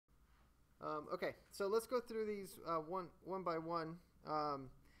Okay, so let's go through these one by one.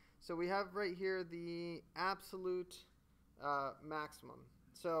 So we have right here the absolute maximum.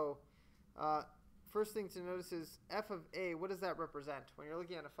 So first thing to notice is f of a. What does that represent? When you're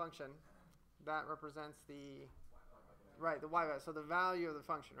looking at a function, that represents the the y value. So the value of the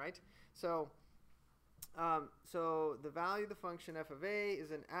function, right? So so the value of the function f of a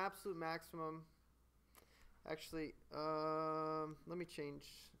is an absolute maximum. Actually, let me change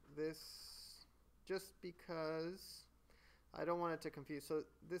this just because I don't want it to confuse. So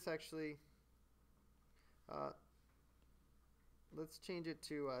this actually, let's change it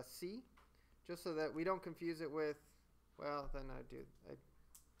to c, just so that we don't confuse it with, well, then I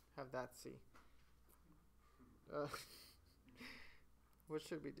have that c. What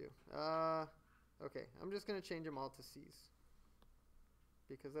should we do? Okay, I'm just going to change them all to c's,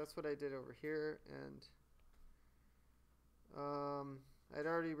 because that's what I did over here, and I'd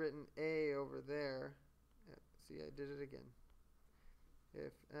already written a over there. See, I did it again.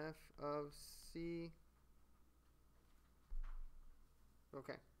 If f of c,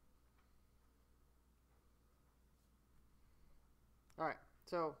 okay. All right,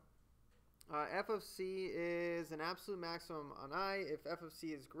 so f of c is an absolute maximum on I if f of c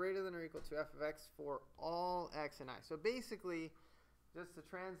is greater than or equal to f of x for all x and I. So basically, just to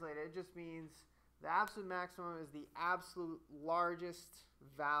translate it, it just means the absolute maximum is the absolute largest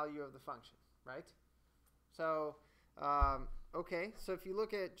value of the function, right? So, okay, so if you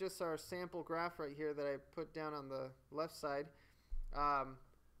look at just our sample graph right here that I put down on the left side,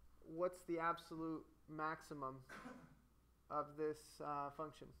 what's the absolute maximum of this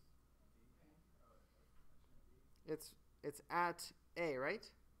function? It's at a, right?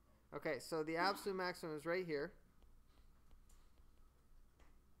 Okay, so the absolute maximum is right here.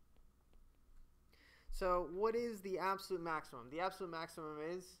 So what is the absolute maximum? The absolute maximum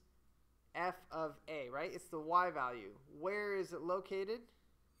is f of a, right? It's the y value. Where is it located?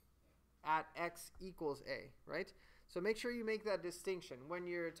 At x equals a, right? So make sure you make that distinction. When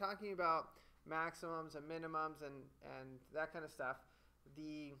you're talking about maximums and minimums and that kind of stuff,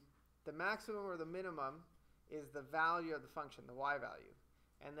 the maximum or the minimum is the value of the function, the y value.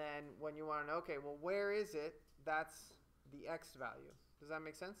 And then when you want to know, okay, well, where is it? That's the x value. Does that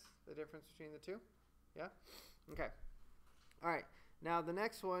make sense? The difference between the two? Yeah? Okay. All right. Now the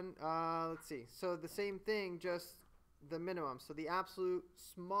next one, let's see. So the same thing, just the minimum. So the absolute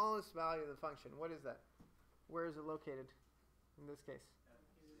smallest value of the function. What is that? Where is it located in this case?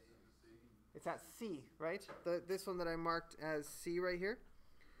 It's at c, right? This one that I marked as c right here.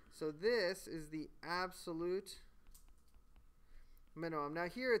 So this is the absolute minimum. Now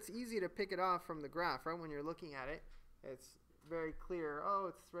here it's easy to pick it off from the graph, right? When you're looking at it, it's very clear. Oh,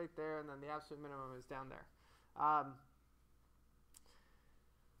 it's right there, and then the absolute minimum is down there.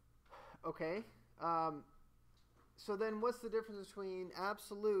 Okay. So then what's the difference between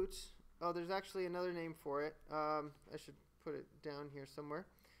absolute? Oh, there's actually another name for it. I should put it down here somewhere.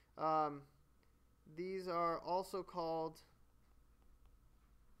 These are also called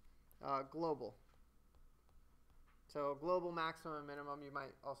global. So global maximum and minimum, you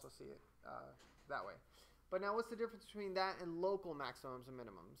might also see it that way. But now what's the difference between that and local maximums and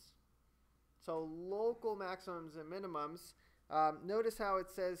minimums? So local maximums and minimums, notice how it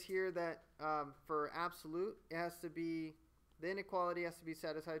says here that for absolute, it has to be, the inequality has to be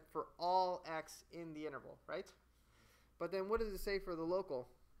satisfied for all x in the interval, right? But then what does it say for the local?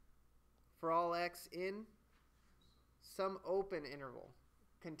 For all x in some open interval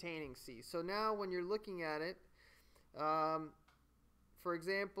containing c. So now when you're looking at it, for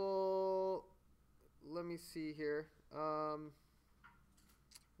example, let me see here. Let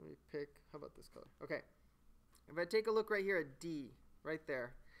me pick, how about this color? Okay. If I take a look right here at D, right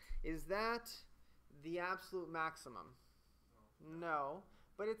there, is that the absolute maximum? No.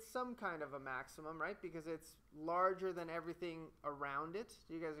 But it's some kind of a maximum, right? Because it's larger than everything around it.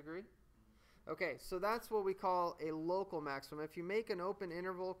 Do you guys agree? Okay, so that's what we call a local maximum. If you make an open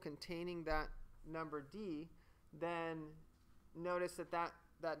interval containing that number D, then notice that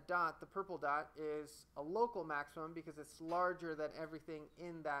that dot, the purple dot, is a local maximum because it's larger than everything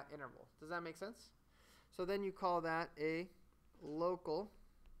in that interval. Does that make sense? So then you call that a local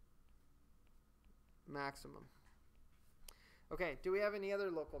maximum. Okay, do we have any other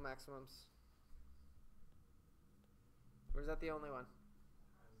local maximums? Or is that the only one?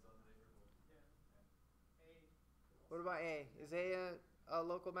 What about A? Is A a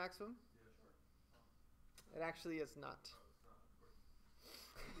local maximum? It actually is not.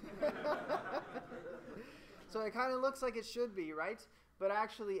 So it kind of looks like it should be, right? But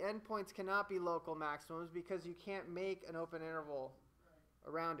actually endpoints cannot be local maximums because you can't make an open interval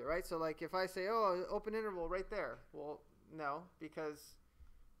around it, right? So like if I say, oh, open interval right there, well, no, because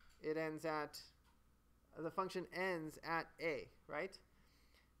it ends at, the function ends at a, right?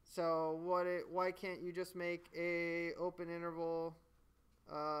 So why can't you just make a open interval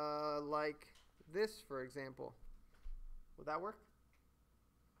like this, for example? Would that work?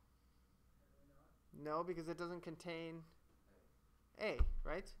 No, because it doesn't contain a,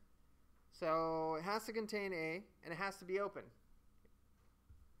 right? So it has to contain a, and it has to be open.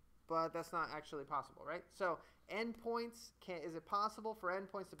 But that's not actually possible, right? So endpoints, is it possible for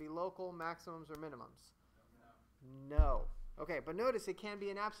endpoints to be local maximums or minimums? No. Okay, but notice it can be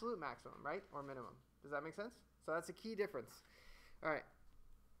an absolute maximum, right? Or minimum. Does that make sense? So that's a key difference. All right.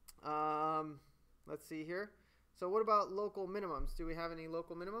 Let's see here. So what about local minimums? Do we have any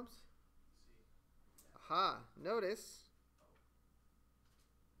local minimums? Aha. Notice.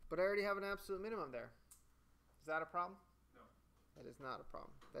 But I already have an absolute minimum there. Is that a problem? No. That is not a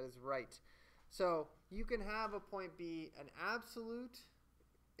problem. That is right. So you can have a point be an absolute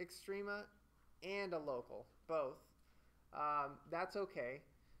extrema and a local, both. That's okay.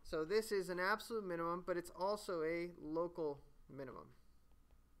 So this is an absolute minimum, but it's also a local minimum.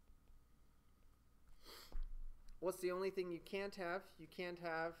 What's the only thing you can't have? You can't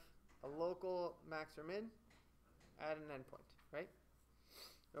have a local max or min at an endpoint, right?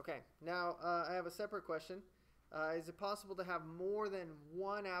 Okay, now I have a separate question. Is it possible to have more than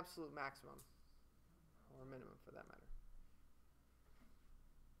one absolute maximum or minimum for that matter?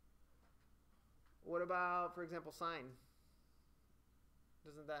 What about, for example, sine?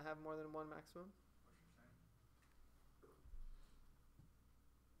 Doesn't that have more than one maximum?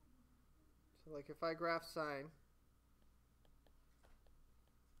 So like if I graph sine,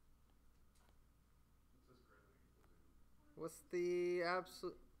 what's the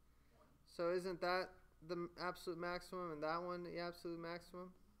absolute? So isn't that the absolute maximum and that one the absolute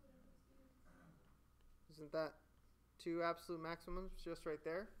maximum? Isn't that two absolute maximums just right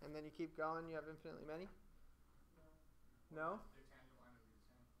there? And then you keep going, you have infinitely many? No?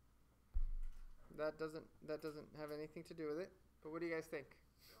 That doesn't have anything to do with it. But what do you guys think?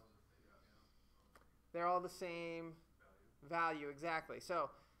 They're all the same value, exactly. So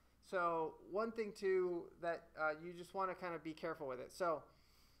one thing too that you just want to kind of be careful with it. So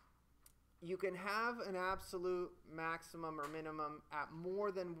you can have an absolute maximum or minimum at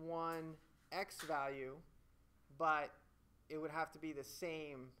more than one x value, but it would have to be the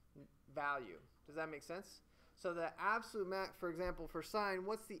same value. Does that make sense? So the absolute for example, for sine,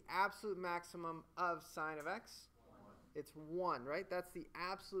 what's the absolute maximum of sine of x? 1. It's 1, right? That's the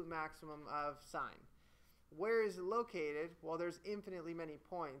absolute maximum of sine. Where is it located? Well, there's infinitely many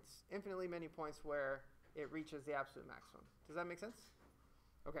points where it reaches the absolute maximum. Does that make sense?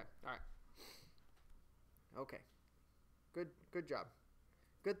 Okay, all right. Okay, good job.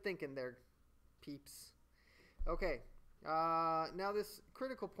 Good thinking there, peeps. Okay, now this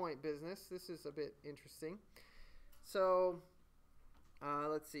critical point business, this is a bit interesting. So,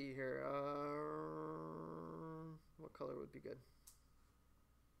 let's see here. What color would be good?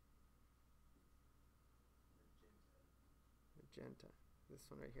 Magenta. This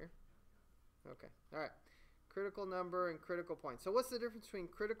one right here? Okay. All right. Critical number and critical point. So what's the difference between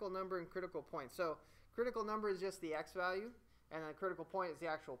critical number and critical point? So critical number is just the x value, and then critical point is the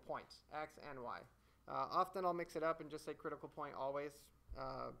actual point, x and y. Often I'll mix it up and just say critical point always,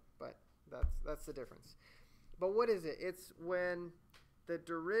 but that's the difference. But what is it? It's when the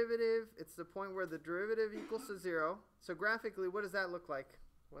derivative, it's the point where the derivative equals to 0. So graphically, what does that look like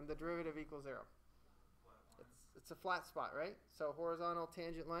when the derivative equals 0? It's a flat spot, right? So horizontal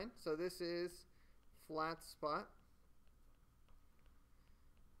tangent line. So this is flat spot.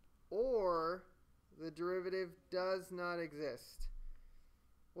 Or the derivative does not exist.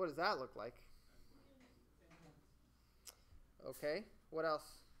 What does that look like? Okay. What else?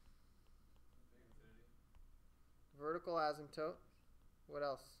 Vertical asymptote. What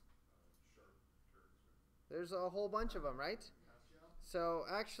else? There's a whole bunch of them, right? So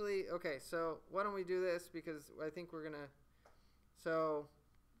actually, okay, so why don't we do this, because I think we're going to, so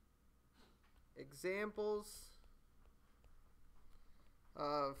examples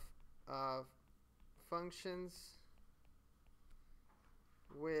of functions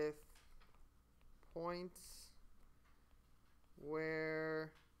with points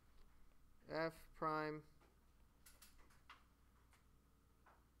where f prime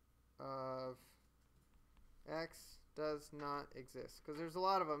of x does not exist, because there's a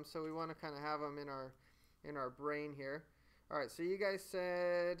lot of them, so we want to kind of have them in our brain here. All right, so you guys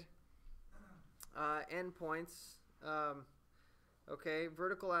said endpoints. Okay,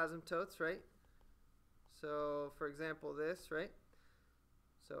 vertical asymptotes, right? So for example, this, right?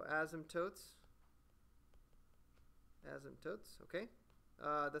 So asymptotes. Asymptotes, okay.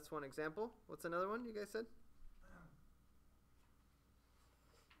 That's one example. What's another one you guys said?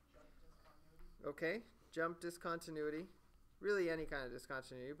 Okay, jump discontinuity. Really any kind of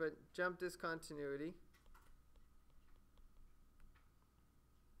discontinuity, but jump discontinuity.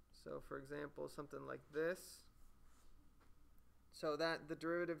 So for example, something like this. So that the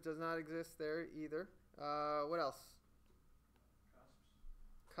derivative does not exist there either. What else?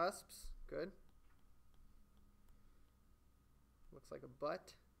 Cusps, good. Looks like a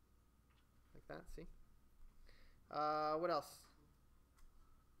butt. Like that, see? What else?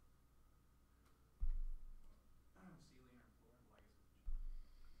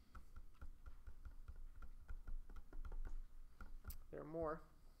 There are more.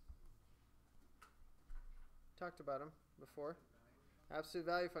 Talked about them before. Absolute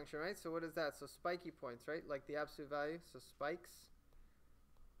value function, right? So what is that? So spiky points, right? Like the absolute value, so spikes.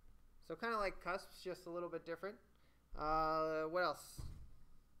 So kind of like cusps, just a little bit different. What else?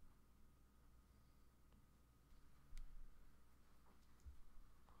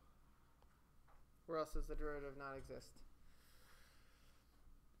 Where else does the derivative not exist?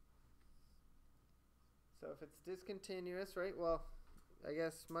 So if it's discontinuous, right? Well, I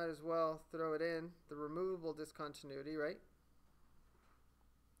guess might as well throw it in. The removable discontinuity, right?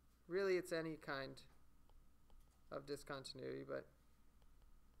 Really, it's any kind of discontinuity, but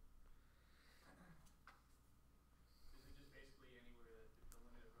is it just basically anywhere that the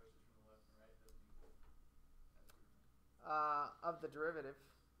limit approaches from the left and right doesn't equal of the derivative,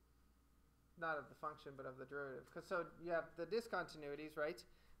 not of the function, but of the derivative. Because so you have the discontinuities, right?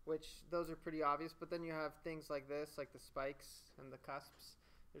 Which those are pretty obvious, but then you have things like this, like the spikes and the cusps.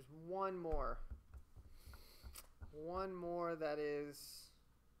 There's one more that is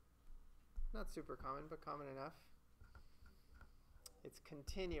not super common, but common enough. It's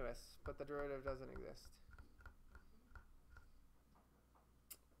continuous, but the derivative doesn't exist.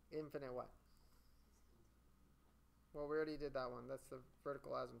 Infinite what? Well, we already did that one. That's the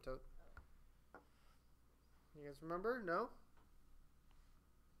vertical asymptote. You guys remember? No?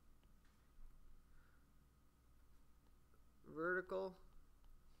 Vertical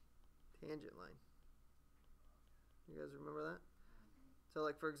tangent line. You guys remember that? So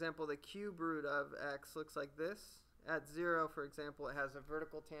like for example, the cube root of x looks like this. At 0, for example, it has a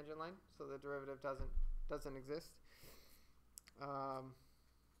vertical tangent line, so the derivative doesn't exist.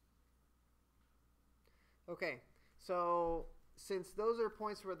 Okay, so since those are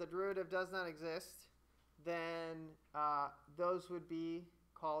points where the derivative does not exist, then those would be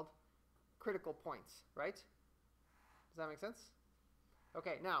called critical points, right? Does that make sense?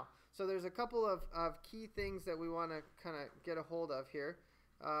 Okay, now, so there's a couple of key things that we want to kind of get a hold of here.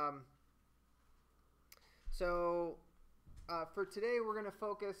 For today, we're going to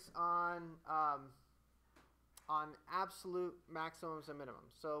focus on absolute maximums and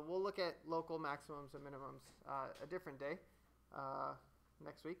minimums. So we'll look at local maximums and minimums a different day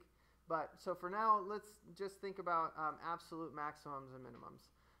next week. But so for now, let's just think about absolute maximums and minimums.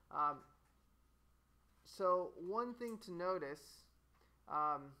 So one thing to notice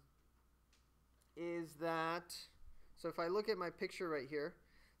is that, so if I look at my picture right here,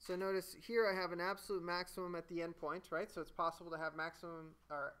 so notice here I have an absolute maximum at the endpoint, right? So it's possible to have maximum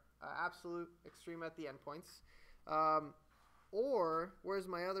or absolute extreme at the endpoints. Or where's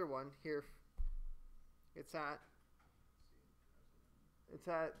my other one here? It's at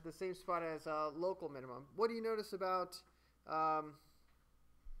the same spot as local minimum. What do you notice about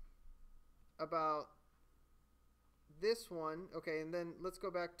this one? Okay, and then let's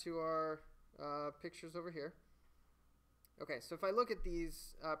go back to our pictures over here. Okay, so if I look at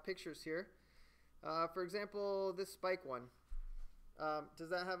these pictures here, for example, this spike one, does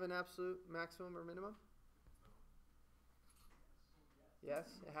that have an absolute maximum or minimum?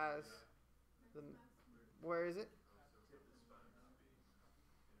 Yes, it has. Where is it?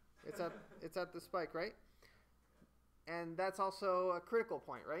 It's at the spike, right? And that's also a critical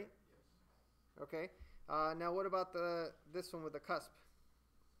point, right? Okay. Now what about this one with the cusp?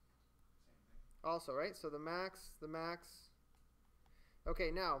 Also, right? So the max.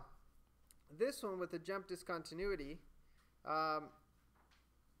 Okay, now this one with the jump discontinuity,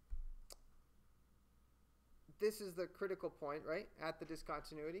 this is the critical point, right? At the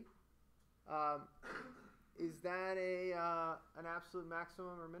discontinuity. Is that an absolute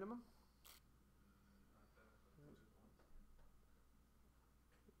maximum or minimum?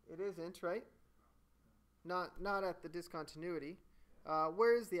 It isn't, right? Not at the discontinuity.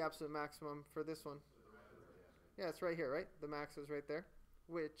 Where is the absolute maximum for this one? Yeah, it's right here, right? The max is right there.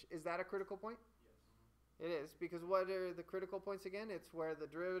 Which, is that a critical point? It is, because what are the critical points again? It's where the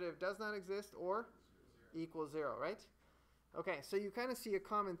derivative does not exist or equals 0, right? Okay, so you kind of see a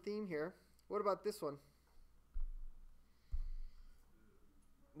common theme here. What about this one?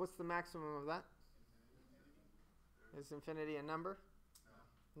 What's the maximum of that? Is infinity a number?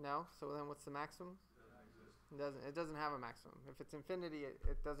 No. So then what's the maximum? It doesn't have a maximum. If it's infinity,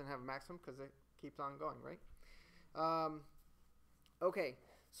 it doesn't have a maximum because it keeps on going, right? Okay,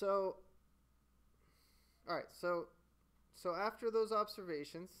 so all right, so after those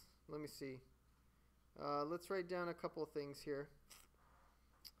observations, let me see. Let's write down a couple of things here.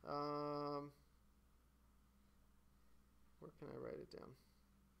 Where can I write it down?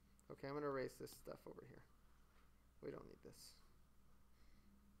 Okay, I'm going to erase this stuff over here. We don't need this.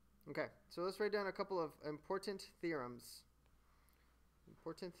 Okay, so let's write down a couple of important theorems.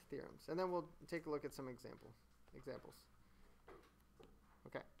 Important theorems. And then we'll take a look at some examples.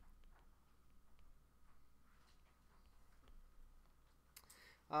 Okay.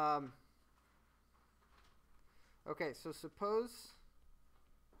 Okay, so suppose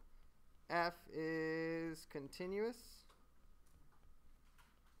f is continuous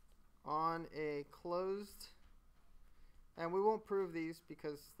on a closed, and we won't prove these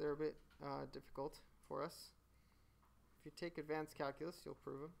because they're a bit difficult for us. If you take advanced calculus, you'll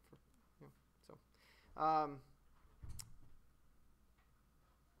prove them.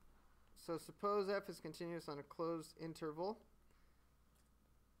 So suppose f is continuous on a closed interval.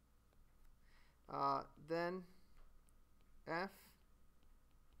 Then f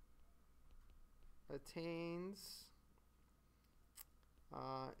attains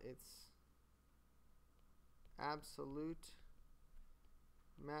its absolute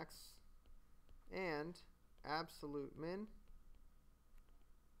max and absolute min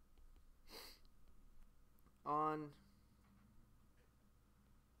on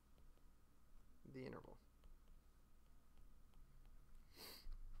the interval.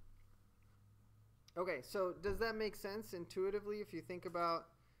 Okay, so does that make sense intuitively if you think about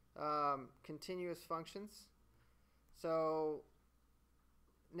continuous functions? So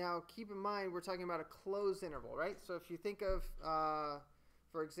now keep in mind we're talking about a closed interval, right? So if you think of,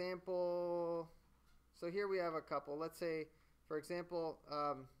 for example, so here we have a couple. Let's say, for example,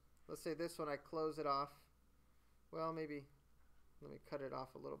 let's say this one I close it off. Well, maybe let me cut it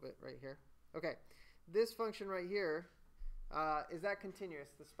off a little bit right here. Okay, this function right here, is that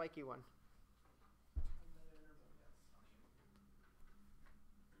continuous, the spiky one?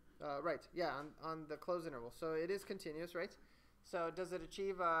 Right, yeah, on the closed interval. So it is continuous, right? So does it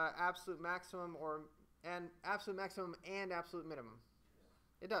achieve absolute maximum and absolute minimum?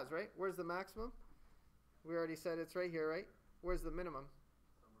 It does, right? Where's the maximum? We already said it's right here, right? Where's the minimum?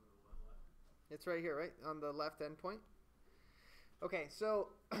 It's right here, right? On the left endpoint. Okay, so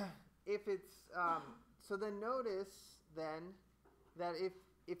if it's so then notice then that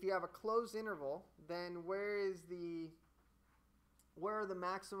if you have a closed interval, then where are the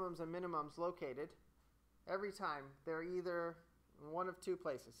maximums and minimums located? Every time they're either in one of two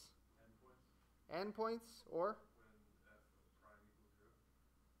places. Endpoints or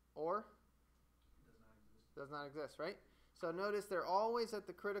does not exist, right? So notice they're always at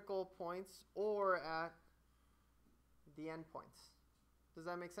the critical points or at the endpoints. Does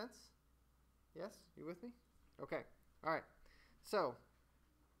that make sense? Yes? You with me? Okay. All right. So,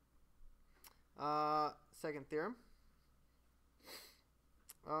 second theorem.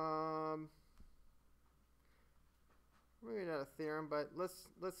 Maybe not a theorem, but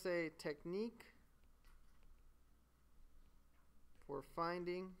let's say technique for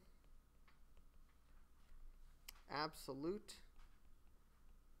finding absolute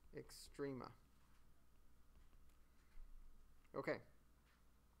extrema. Okay.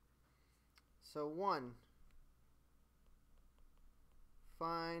 So 1,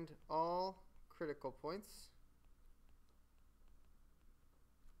 find all critical points.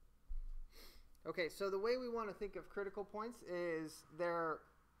 Okay, so the way we want to think of critical points is their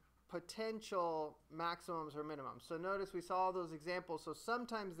potential maximums or minimums. So notice we saw all those examples. So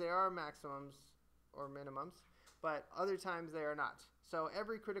sometimes they are maximums or minimums, but other times they are not. So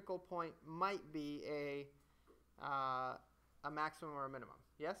every critical point might be a maximum or a minimum.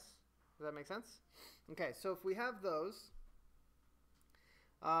 Yes? Does that make sense? Okay, so if we have those,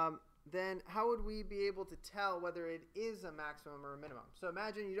 then how would we be able to tell whether it is a maximum or a minimum? So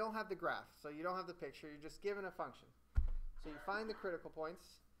imagine you don't have the graph, so you don't have the picture, you're just given a function. So you find the critical points.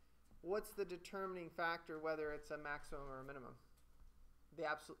 What's the determining factor whether it's a maximum or a minimum? The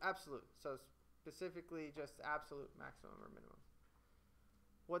absolute. So specifically just absolute maximum or minimum.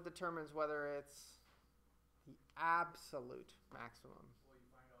 What determines whether it's the absolute maximum? Well, you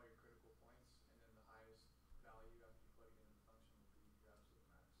find all your critical points, and then the highest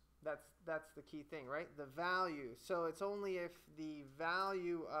That's the key thing, right? The value. So it's only if the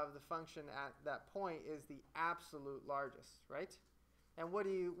value of the function at that point is the absolute largest, right? And what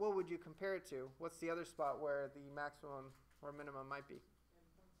would you compare it to? What's the other spot where the maximum or minimum might be?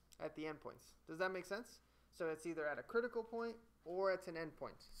 At the endpoints. Does that make sense? So it's either at a critical point or it's an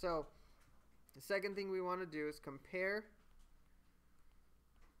endpoint. So the second thing we want to do is compare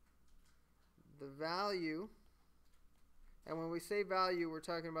the value. And when we say value, we're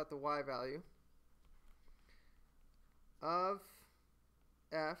talking about the y value of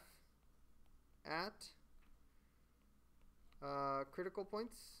f at critical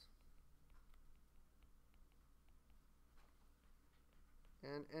points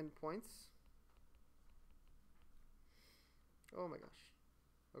and endpoints. Oh my gosh.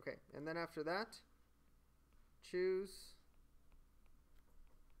 Okay, and then after that, choose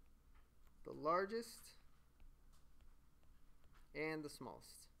the largest and the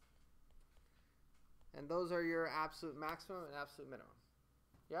smallest. And those are your absolute maximum and absolute minimum.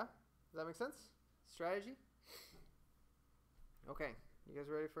 Yeah? Does that make sense? Strategy? Okay, you guys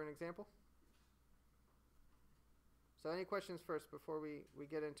ready for an example? So any questions first before we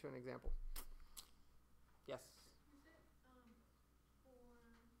get into an example? Yes? You said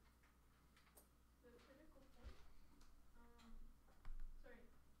for the critical point, sorry,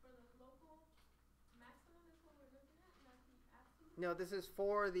 for the local maximum is what we're looking at, not the absolute? No, this is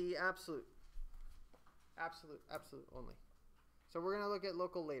for the absolute. Absolute only. So we're going to look at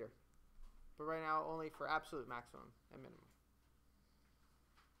local later. But right now only for absolute maximum and minimum.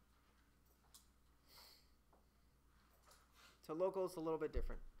 So local is a little bit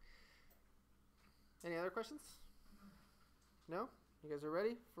different. Any other questions? No? You guys are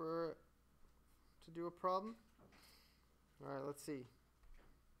ready to do a problem? All right, let's see.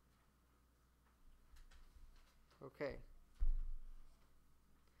 Okay.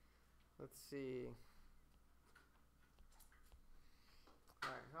 Let's see. All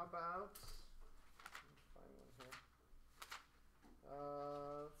right, how about, let me find one here.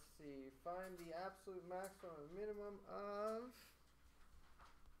 Let's see, find the absolute maximum and minimum of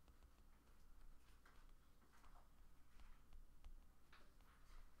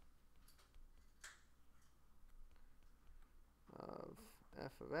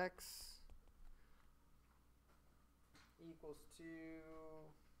f of x equals to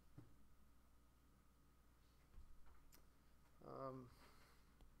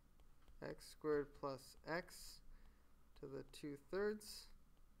x squared plus x to the 2/3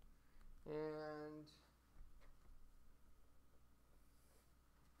 and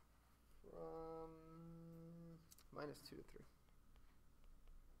from minus 2 to 3.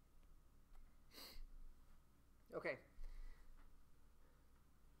 Okay.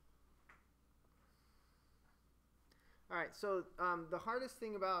 All right, so the hardest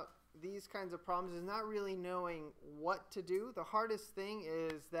thing about these kinds of problems is not really knowing what to do. The hardest thing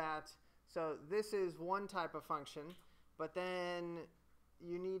is that, so this is one type of function, but then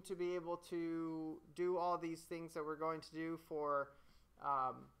you need to be able to do all these things that we're going to do for,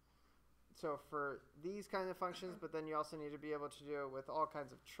 so for these kinds of functions, but then you also need to be able to do it with all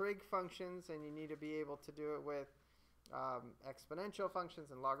kinds of trig functions, and you need to be able to do it with exponential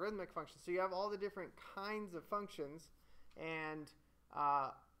functions and logarithmic functions. So you have all the different kinds of functions, and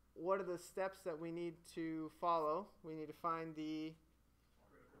what are the steps that we need to follow? We need to find the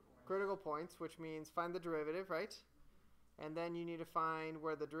critical points, which means find the derivative, right? And then you need to find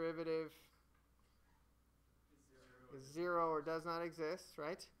where the derivative is 0 or does not exist,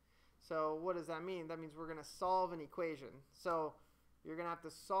 right? So what does that mean? That means we're going to solve an equation. So you're going to have to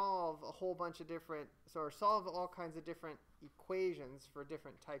solve a whole bunch of different, or solve all kinds of different equations for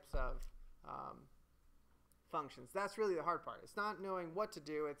different types of functions. That's really the hard part. It's not knowing what to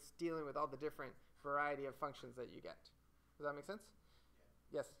do, it's dealing with all the different variety of functions that you get. Does that make sense?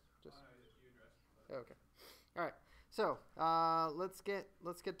 Yeah. Yes. Just. You addressed. Okay. All right. So let's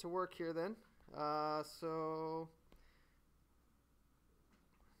get to work here then. So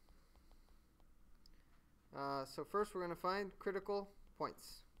first we're going to find critical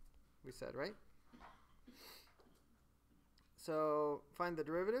points. We said, right? So find the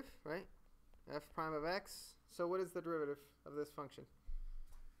derivative, right? F prime of x. So what is the derivative of this function?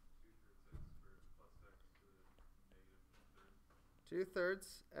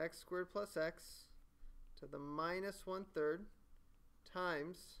 2/3 x squared plus x to the minus 1/3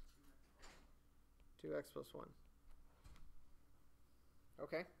 times 2x plus 1.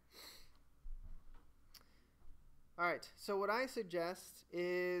 Okay. All right. So what I suggest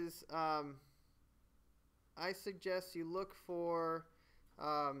is I suggest you look for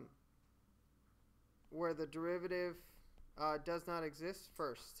where the derivative does not exist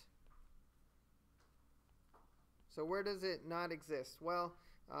first. So where does it not exist? Well,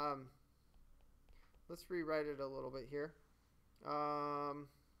 let's rewrite it a little bit here.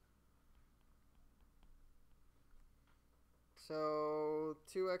 So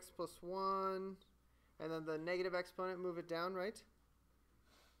 2x plus 1, and then the negative exponent, move it down, right?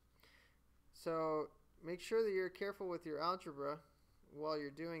 So make sure that you're careful with your algebra while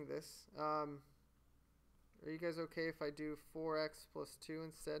you're doing this. Are you guys okay if I do 4x plus 2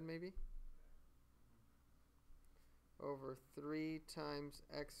 instead, maybe? Over 3 times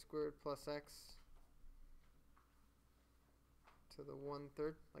x squared plus x to the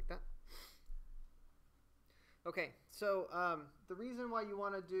 1/3, like that. Okay, so the reason why you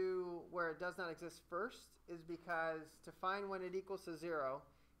want to do where it does not exist first is because to find when it equals to 0,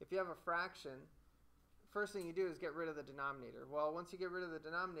 if you have a fraction, first thing you do is get rid of the denominator. Well, once you get rid of the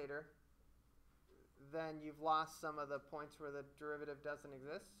denominator, then you've lost some of the points where the derivative doesn't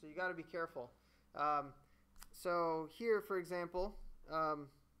exist. So you got to be careful. So here, for example,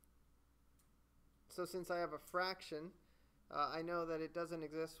 so since I have a fraction, I know that it doesn't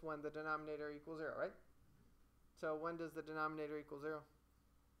exist when the denominator equals 0, right? So when does the denominator equal 0?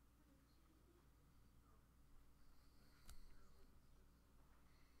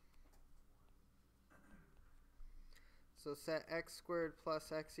 So set x squared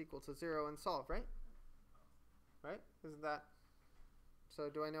plus x equal to 0 and solve, right? Right? Isn't that? So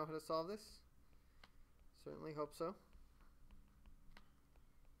do I know how to solve this? Certainly hope so.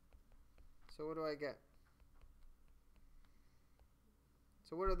 So what do I get?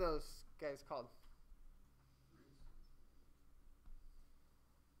 So what are those guys called?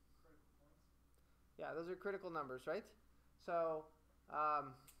 Yeah, those are critical numbers, right? So,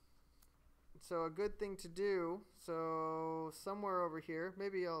 so a good thing to do, so somewhere over here,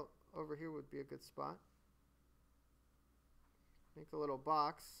 maybe over here would be a good spot. Make a little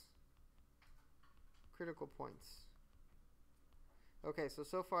box. Critical points. Okay,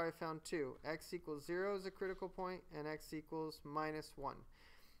 so far I found 2. X equals 0 is a critical point, and x equals minus 1.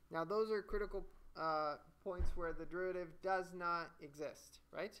 Now those are critical points where the derivative does not exist,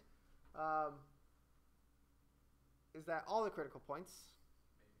 right? Is that all the critical points?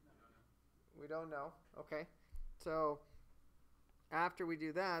 We don't know. Okay. So after we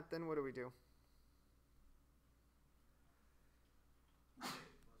do that, then what do we do?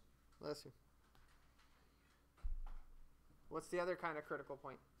 Bless you. What's the other kind of critical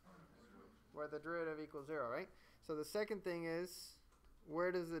point? Where the derivative equals 0, right? So the second thing is,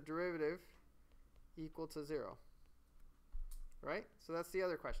 where does the derivative equal to 0? Right? So that's the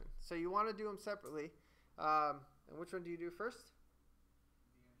other question. So you want to do them separately. And which one do you do first?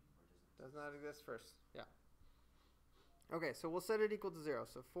 Does not exist first. Yeah. Okay, so we'll set it equal to 0.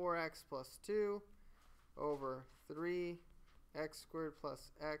 So 4x plus 2 over 3 x squared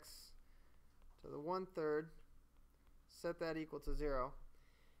plus x to the 1/3. Set that equal to 0.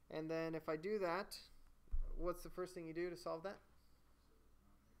 And then if I do that, what's the first thing you do to solve that?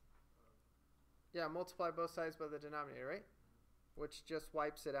 Yeah, multiply both sides by the denominator, right? Which just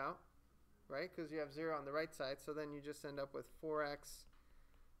wipes it out, right? Because you have 0 on the right side. So then you just end up with 4x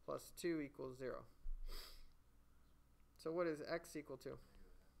plus 2 equals 0. So what is x equal to?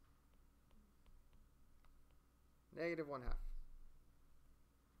 Negative 1/2.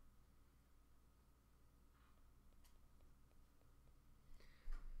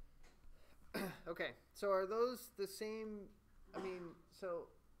 Okay, so are those the same? I mean, so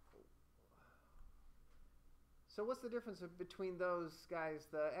what's the difference between those guys?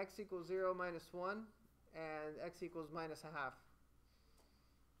 The x equals 0 minus 1 and x equals minus 1/2.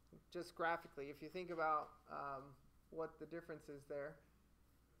 Just graphically, if you think about what the difference is there.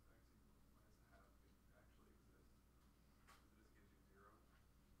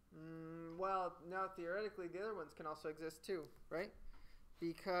 Well, now theoretically, the other ones can also exist too, right?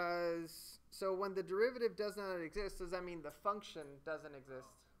 Because, so when the derivative does not exist, does that mean the function doesn't exist?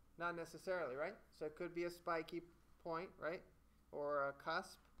 Not necessarily, right? So it could be a spiky point, right? Or a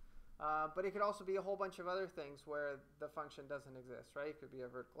cusp. But it could also be a whole bunch of other things where the function doesn't exist, right? It could be a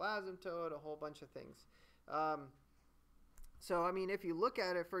vertical asymptote, a whole bunch of things. So, I mean, if you look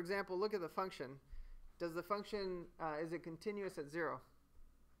at it, for example, look at the function. Does the function, is it continuous at 0?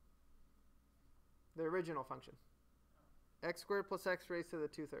 The original function. X squared plus x raised to the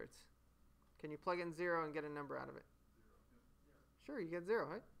 2/3. Can you plug in 0 and get a number out of it? 0. Sure, you get 0,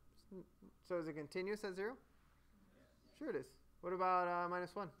 right? So is it continuous at 0? Yes. Sure it is. What about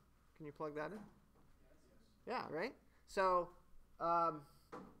minus 1? Can you plug that in? Yes. Yeah, right? So,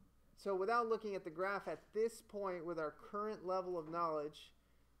 so without looking at the graph at this point with our current level of knowledge,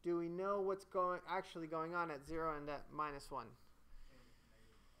 do we know what's actually going on at 0 and at minus 1?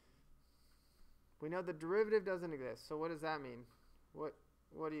 We know the derivative doesn't exist. So what does that mean? What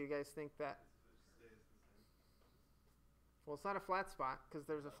do you guys think that? Well, it's not a flat spot because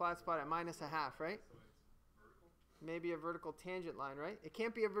there's a flat spot at minus a half, right? So it's vertical? Maybe a vertical tangent line, right? It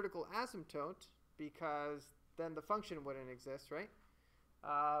can't be a vertical asymptote because then the function wouldn't exist, right?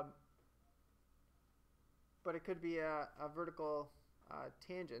 But it could be a vertical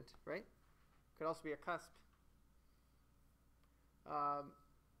tangent, right? Could also be a cusp.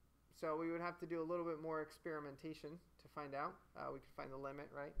 So we would have to do a little bit more experimentation to find out. We could find the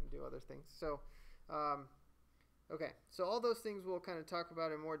limit, right, and do other things. So, okay. So all those things we'll kind of talk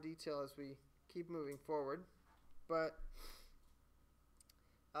about in more detail as we keep moving forward. But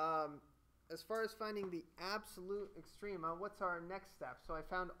as far as finding the absolute extrema, what's our next step? So I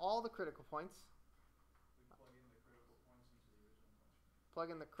found all the critical points. We plug in the critical points into the original function.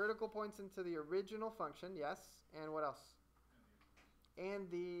 Plug in the critical points into the original function, yes. And what else? And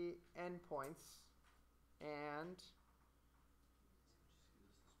the endpoints. And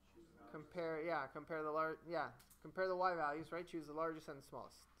compare the y values, right? Choose the largest and the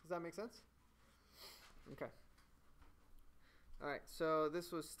smallest. Does that make sense? Okay. All right, so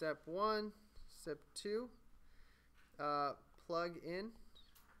this was step 1. Step 2, plug in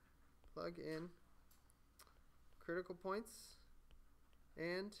critical points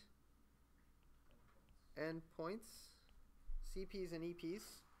and endpoints, CPs and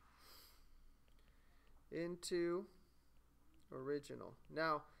EPs, into original.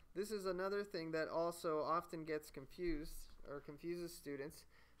 Now, this is another thing that also often gets confused or confuses students.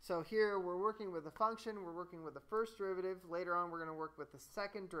 So here we're working with a function, we're working with the first derivative. Later on we're going to work with the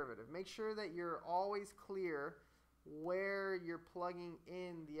second derivative. Make sure that you're always clear where you're plugging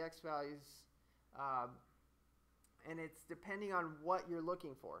in the x values, and it's depending on what you're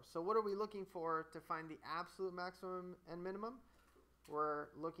looking for. So what are we looking for to find the absolute maximum and minimum? We're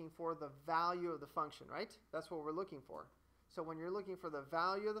looking for the value of the function, right? That's what we're looking for. So when you're looking for the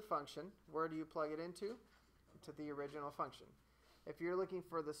value of the function, where do you plug it into? Into the original function. If you're looking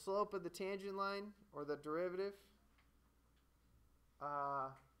for the slope of the tangent line or the derivative,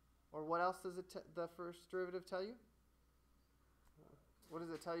 or what else does the first derivative tell you? What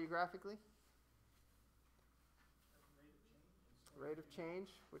does it tell you graphically? Rate of change,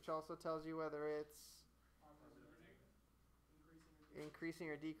 which also tells you whether it's increasing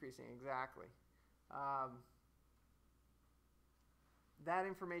or decreasing. Exactly. That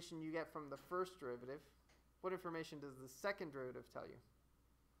information you get from the first derivative. What information does the second derivative tell you?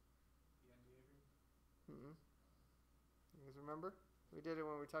 The end behavior? You guys remember? We did it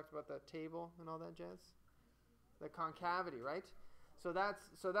when we talked about that table and all that jazz. The concavity, right? So that's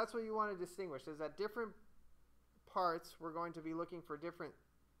what you want to distinguish, is that different parts we're going to be looking for different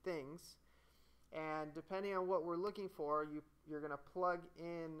things, and depending on what we're looking for, you're going to plug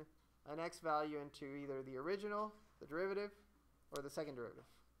in an x value into either the original, the derivative, or the second derivative.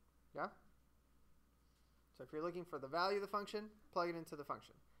 Yeah? So if you're looking for the value of the function, plug it into the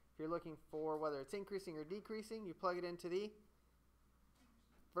function. If you're looking for whether it's increasing or decreasing, you plug it into the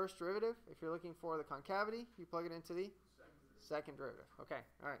first derivative. If you're looking for the concavity, you plug it into the second derivative. Okay,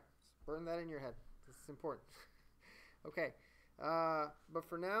 all right. Burn that in your head. This is important. Okay, but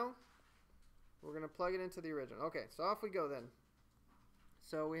for now, we're going to plug it into the original. Okay, so off we go then.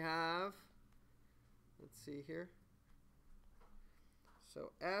 So we have, let's see here.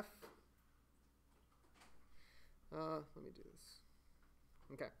 So f, let me do this.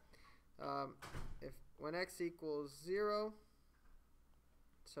 Okay, if when x equals 0,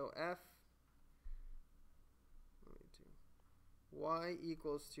 so f, let me do, y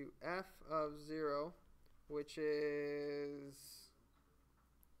equals to f of 0, which is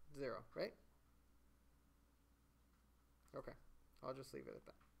 0, right? Okay, I'll just leave it at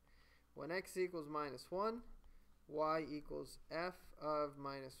that. When x equals -1, y equals f of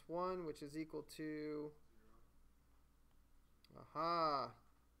 -1, which is equal to, aha,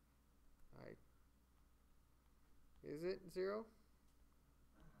 is it 0?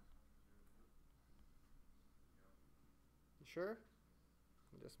 You sure?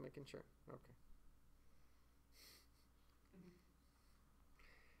 I'm just making sure. Okay.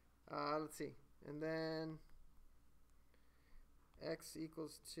 Let's see. And then x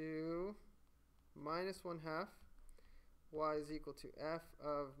equals to -1/2. Y is equal to f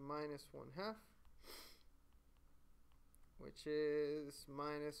of -1/2, which is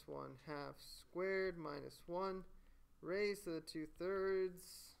 -1/2 squared minus 1 raised to the 2/3.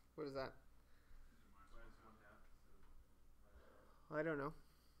 What is that? I don't know.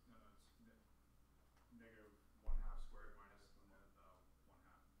 No, it's negative 1/2 squared minus 1/2, or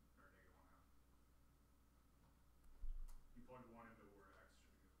negative 1/2. You plug 1 into where x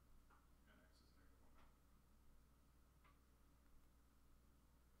should be, and x is negative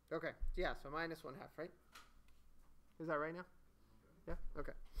Okay, yeah, so minus 1/2, right? Is that right now? Yeah,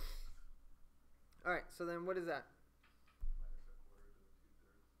 okay. All right, so then what is that?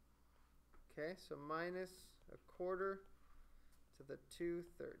 Okay, so minus 1/4 to the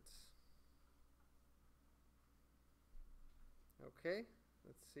 2/3. Okay,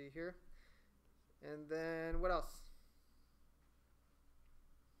 let's see here. And then what else?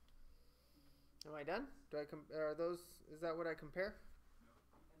 Am I done? Are those, is that what I compare?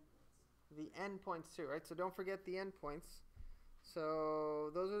 The endpoints too, right? So don't forget the endpoints. So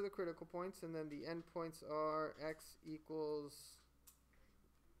those are the critical points, and then the endpoints are x equals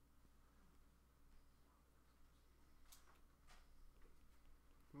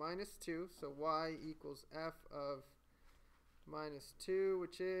 -2, so y equals f of -2,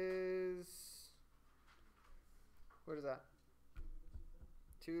 which is, what is that?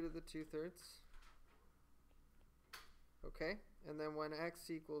 2 to the 2/3. Okay, and then when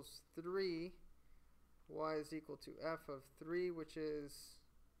x equals 3, y is equal to f of 3, which is,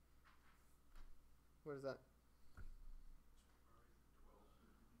 what is that?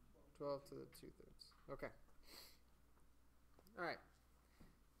 12 to the 2/3. Okay. All right.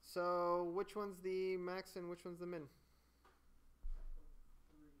 So which one's the max and which one's the min?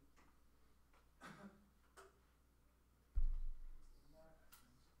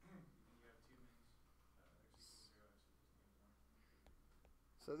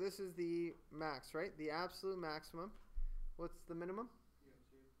 So this is the max, right? The absolute maximum. What's the minimum?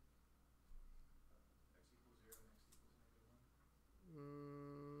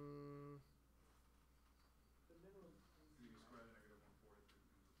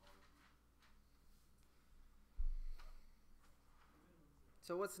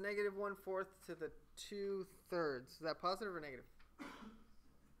 So what's negative 1/4 to the 2/3? Is that positive or negative?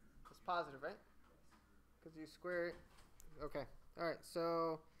 It's positive, right? Because you square it. Okay. All right.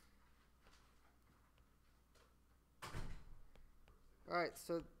 So. All right.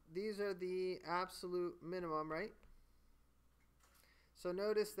 So these are the absolute minimum, right? So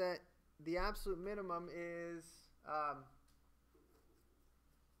notice that the absolute minimum is.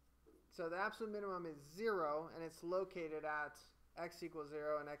 So the absolute minimum is 0, and it's located at x equals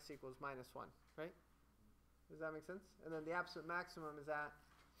 0 and x equals -1, right? Does that make sense? And then the absolute maximum is at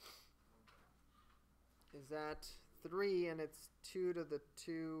 3, and it's 12 to the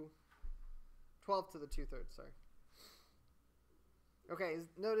 2/3, sorry. Okay,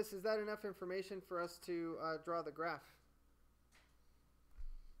 notice, is that enough information for us to draw the graph?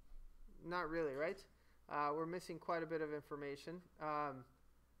 Not really, right? We're missing quite a bit of information.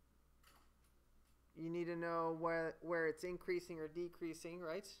 You need to know where it's increasing or decreasing,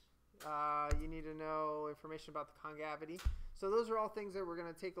 right? You need to know information about the concavity. So those are all things that we're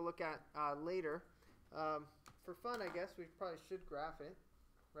going to take a look at later. For fun, I guess, we probably should graph it,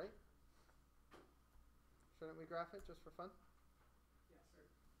 right? Shouldn't we graph it just for fun? Yes, sir.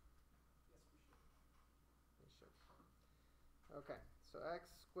 Yes, we should. We should. Okay, so x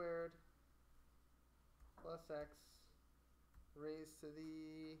squared plus x raised to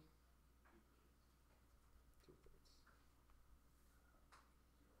the 2/3.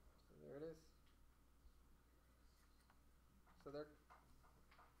 So there it is. So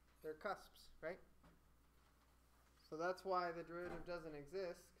they're cusps, right? So that's why the derivative doesn't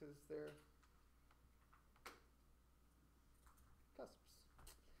exist, because they're cusps.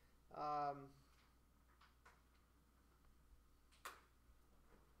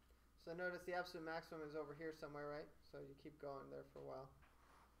 So notice the absolute maximum is over here somewhere, right? So you keep going there for a while,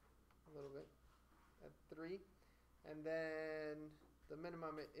 a little bit, at 3. And then the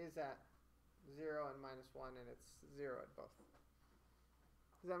minimum is at 0 and -1, and it's 0 at both.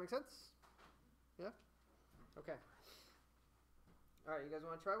 Does that make sense? Yeah? Okay. All right, you guys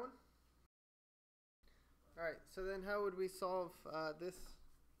want to try one? All right, so then how would we solve this?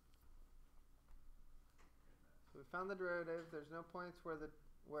 So we found the derivative. There's no points where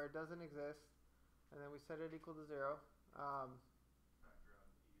it doesn't exist, and then we set it equal to 0.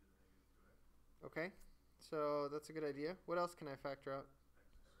 Okay, so that's a good idea. What else can I factor out?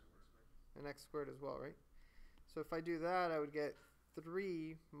 And x squared as well, right? So if I do that, I would get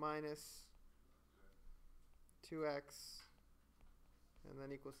 3 minus 2x, and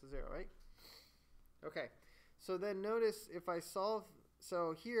then equals to 0, right? Okay, so then notice if I solve,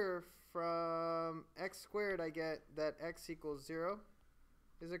 so here from x squared I get that x equals 0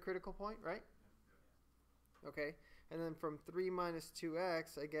 is a critical point, right? Okay, and then from 3 minus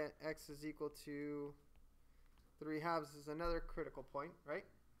 2x I get x is equal to 3/2 is another critical point, right?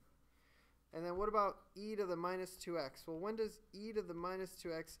 And then what about e to the minus 2x? Well, when does e to the minus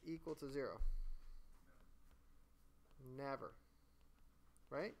 2x equal to 0? Never.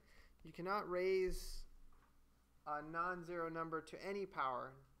 right? You cannot raise a non-zero number to any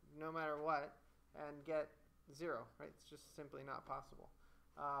power, no matter what, and get 0, right? It's just simply not possible.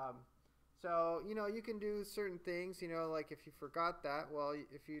 So, you can do certain things, like if you forgot that, well,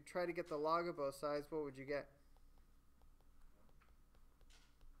 if you try to get the log of both sides, what would you get?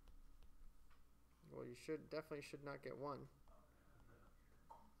 Well, you definitely should not get 1.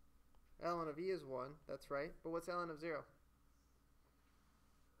 ln of e is 1, that's right. But what's ln of 0?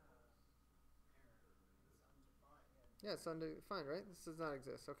 Yeah, it's undefined, right? This does not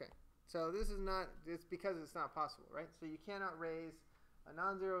exist. Okay. So this is not, it's because it's not possible, right? So you cannot raise a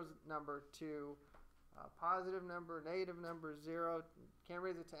non-zero number to a positive number, negative number, 0. Can't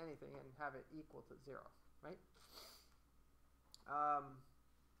raise it to anything and have it equal to 0, right?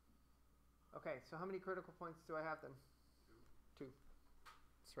 Okay, so how many critical points do I have then? 2.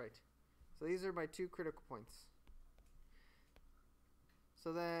 That's right. So these are my 2 critical points.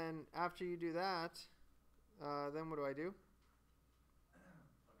 So then after you do that, then what do I do?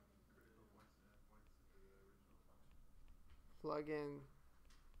 Plug in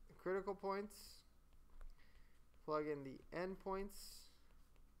the critical points, plug in the endpoints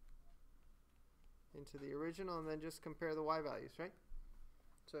into the original, and then just compare the y values, right?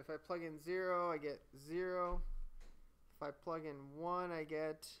 So if I plug in 0, I get 0. If I plug in 1, I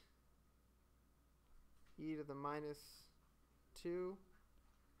get e to the minus 2.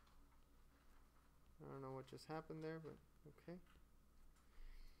 I don't know what just happened there, but okay.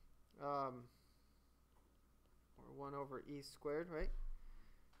 Or 1 over e squared, right?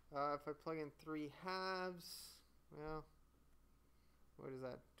 If I plug in 3 halves, well, what is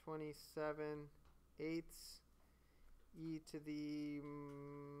that? 27 eighths e to the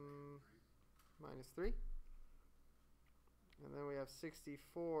minus 3. And then we have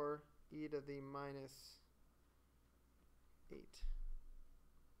 64 e to the minus 8.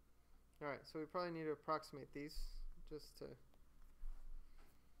 All right, so we probably need to approximate these just to,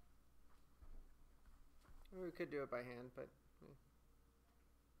 or we could do it by hand, but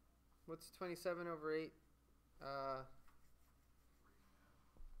what's 27 over 8? How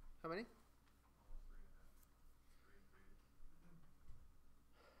many?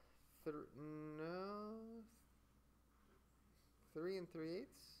 No, 3 and 3/8.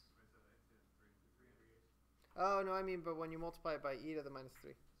 Oh no, I mean, but when you multiply it by e to the minus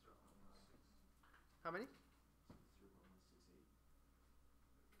 3. How many?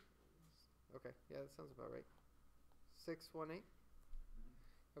 Okay, yeah, that sounds about right. 618.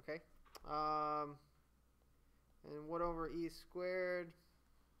 Okay. And what over e squared?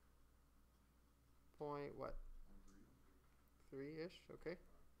 Point what? 3-ish. Okay.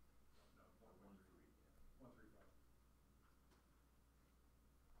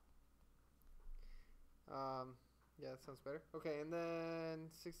 Yeah, that sounds better. Okay, and then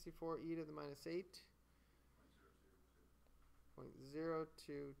 64 e to the minus 8.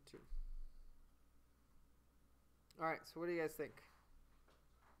 0.022. All right, so what do you guys think?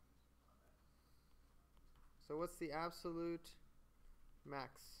 So what's the absolute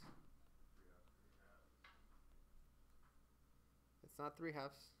max? It's not 3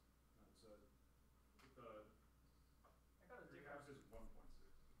 halves. I got a Three different. halves is 1.6.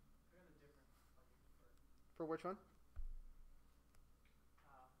 I got a different fucking For which one?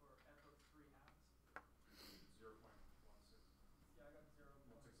 for f of 3 halves. 0.16. Yeah, I got 0.168. Which I guess it doesn't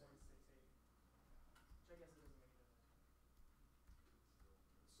make a difference. It's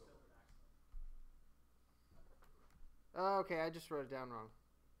Still the maximum. Oh, okay, I just wrote it down wrong.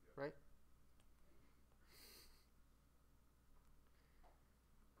 Right?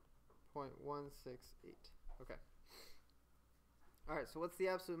 .168. Okay. All right, so what's the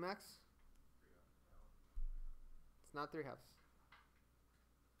absolute max? It's not 3 halves.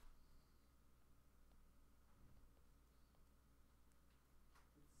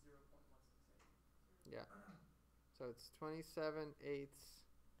 It's 0.168. Yeah. So it's 27 eighths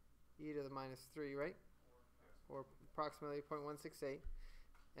e to the minus 3, right? Or approximately 0.168.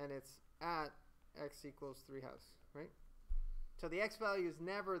 And it's at x equals 3 halves, right? So the x value is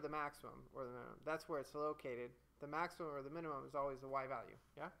never the maximum or the minimum. That's where it's located. The maximum or the minimum is always the y value,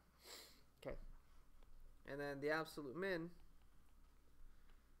 yeah? Okay. And then the absolute min,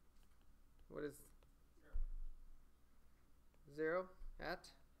 what is 0 at?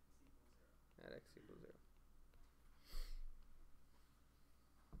 At x equals 0.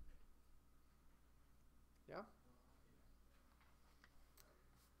 Yeah?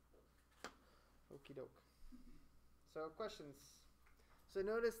 Okie doke. So questions. So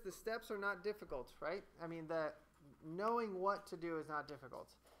notice the steps are not difficult, right? I mean, the knowing what to do is not difficult.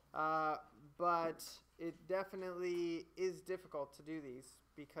 But it definitely is difficult to do these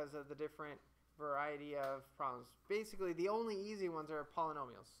because of the different variety of problems. Basically, the only easy ones are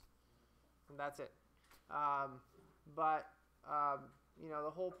polynomials, and that's it. You know,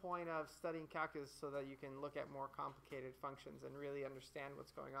 the whole point of studying calculus is so that you can look at more complicated functions and really understand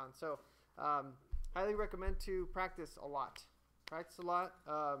what's going on. So, highly recommend to practice a lot. Practice a lot,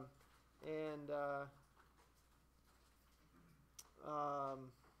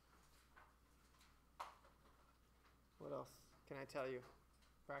 what else can I tell you?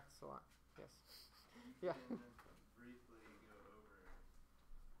 Practice a lot. Yes. Yeah. Can briefly go over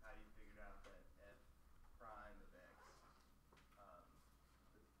how you figured out that f prime of x,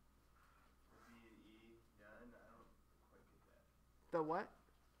 the b and e none. I don't quite get that. The what?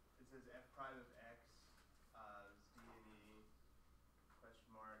 It says f prime of x is d and e question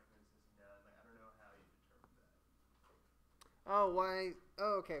mark, and it says none. Like I don't know how you determined that. Oh, why?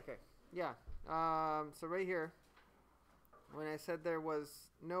 Oh, okay. Yeah. So right here, when I said there was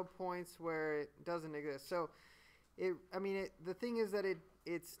no points where it doesn't exist. So, the thing is that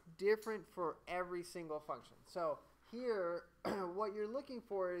it's different for every single function. So here, what you're looking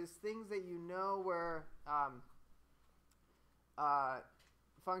for is things that you know where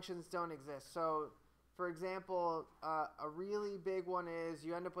functions don't exist. So, for example, a really big one is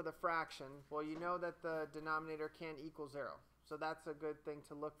you end up with a fraction. Well, you know that the denominator can't equal 0. So that's a good thing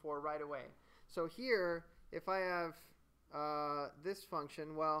to look for right away. So here, if I have this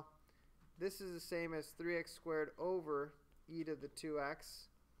function, well, this is the same as 3x squared over e to the 2x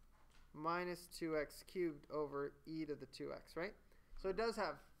minus 2x cubed over e to the 2x, right? So it does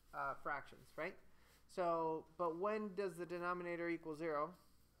have fractions, right? So, but when does the denominator equal 0?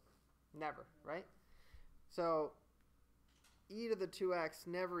 Never, right? So e to the 2x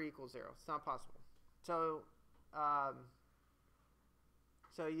never equals 0. It's not possible. So,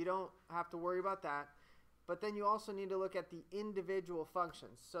 so you don't have to worry about that. But then you also need to look at the individual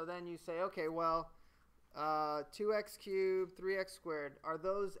functions. So then you say, okay, well, 2x cubed, 3x squared, are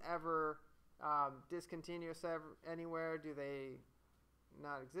those ever discontinuous anywhere? Do they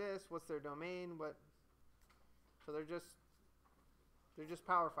not exist? What's their domain? So they're just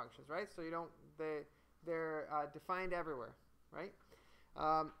power functions, right? So they're defined everywhere, right?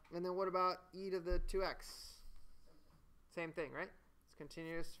 And then what about e to the 2x? Same thing, right? It's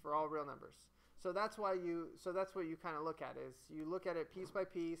continuous for all real numbers. So that's what you kind of look at is you look at it piece by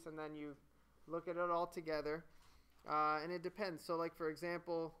piece and then you look at it all together, and it depends. So like for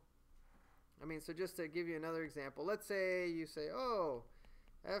example, so just to give you another example, let's say you say, oh,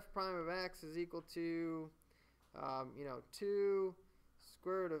 f prime of x is equal to 2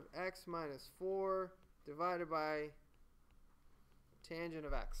 square root of x minus 4 divided by tangent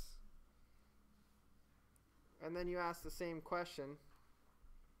of x, and then you ask the same question.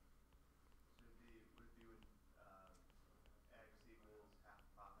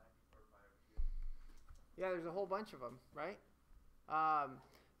 Yeah, there's a whole bunch of them, right?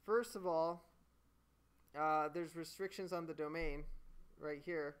 First of all, there's restrictions on the domain right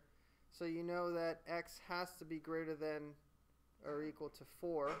here. So you know that x has to be greater than or equal to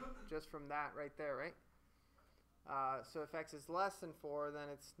 4 just from that right there, right? So if x is less than 4, then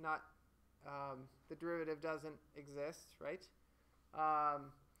it's not, the derivative doesn't exist, right?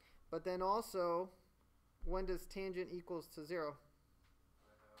 But then also, when does tangent equals to 0?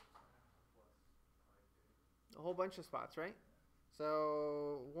 A whole bunch of spots, right?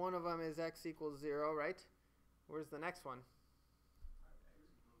 So one of them is x equals 0, right? Where's the next one?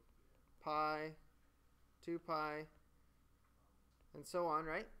 Pi, 2 pi, and so on,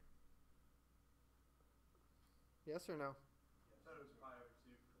 right? Yes or no? I thought it was pi over 2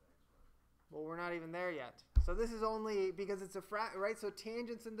 for the next one. Well, we're not even there yet. So this is only because it's a right? So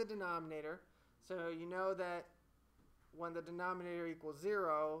tangent's in the denominator. So you know that when the denominator equals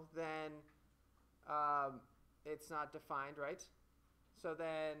 0, then it's not defined, right? So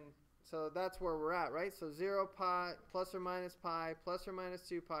that's where we're at, right? So 0 pi plus or minus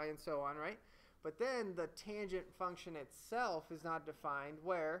 2 pi, and so on, right? But then the tangent function itself is not defined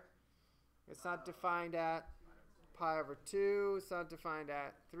where? It's not defined at pi over 2. It's not defined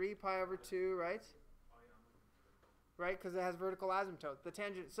at 3 pi over 2, right? Right, because it has vertical asymptote. The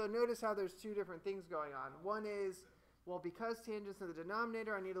tangent. So notice how there's two different things going on. One is, well, because tangent's in the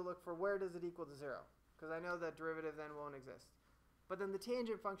denominator, I need to look for where does it equal to 0. Because I know that derivative then won't exist. But then the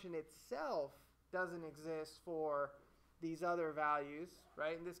tangent function itself doesn't exist for these other values,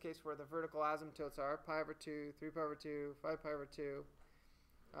 right? In this case, where the vertical asymptotes are, pi over 2, 3 pi over 2, 5 pi over 2,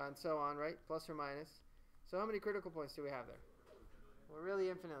 and so on, right? Plus or minus. So how many critical points do we have there? Well, really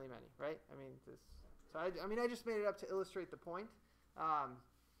infinitely many, right? I just made it up to illustrate the point.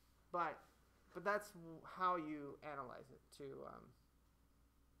 But that's how you analyze it to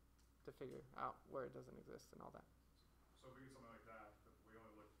figure out where it doesn't exist and all that. So if we get something like that, but we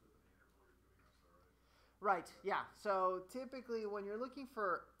only looked within the interval you're giving us, though, right? Right, yeah. So typically when you're looking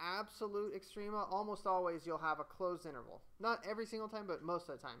for absolute extrema, almost always you'll have a closed interval. Not every single time, but most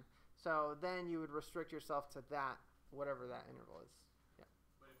of the time. So then you would restrict yourself to that, whatever that interval is. Yeah.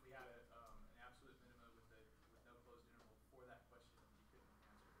 But if we had an absolute minima with no closed interval for that question, you couldn't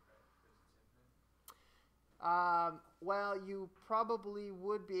answer it, right? Because it's infinite? Well, you probably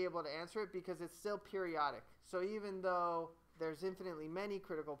would be able to answer it because it's still periodic. So even though there's infinitely many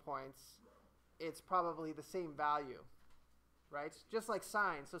critical points, it's probably the same value, right? Just like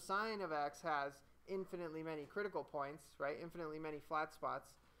sine. So sine of x has infinitely many critical points, right? Infinitely many flat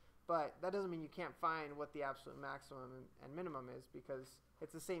spots. But that doesn't mean you can't find what the absolute maximum and minimum is because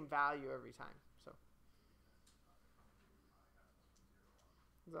it's the same value every time. So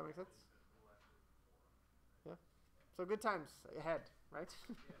does that make sense? Yeah. So good times ahead, right?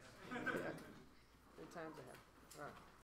 Yeah. Good times ahead. All right.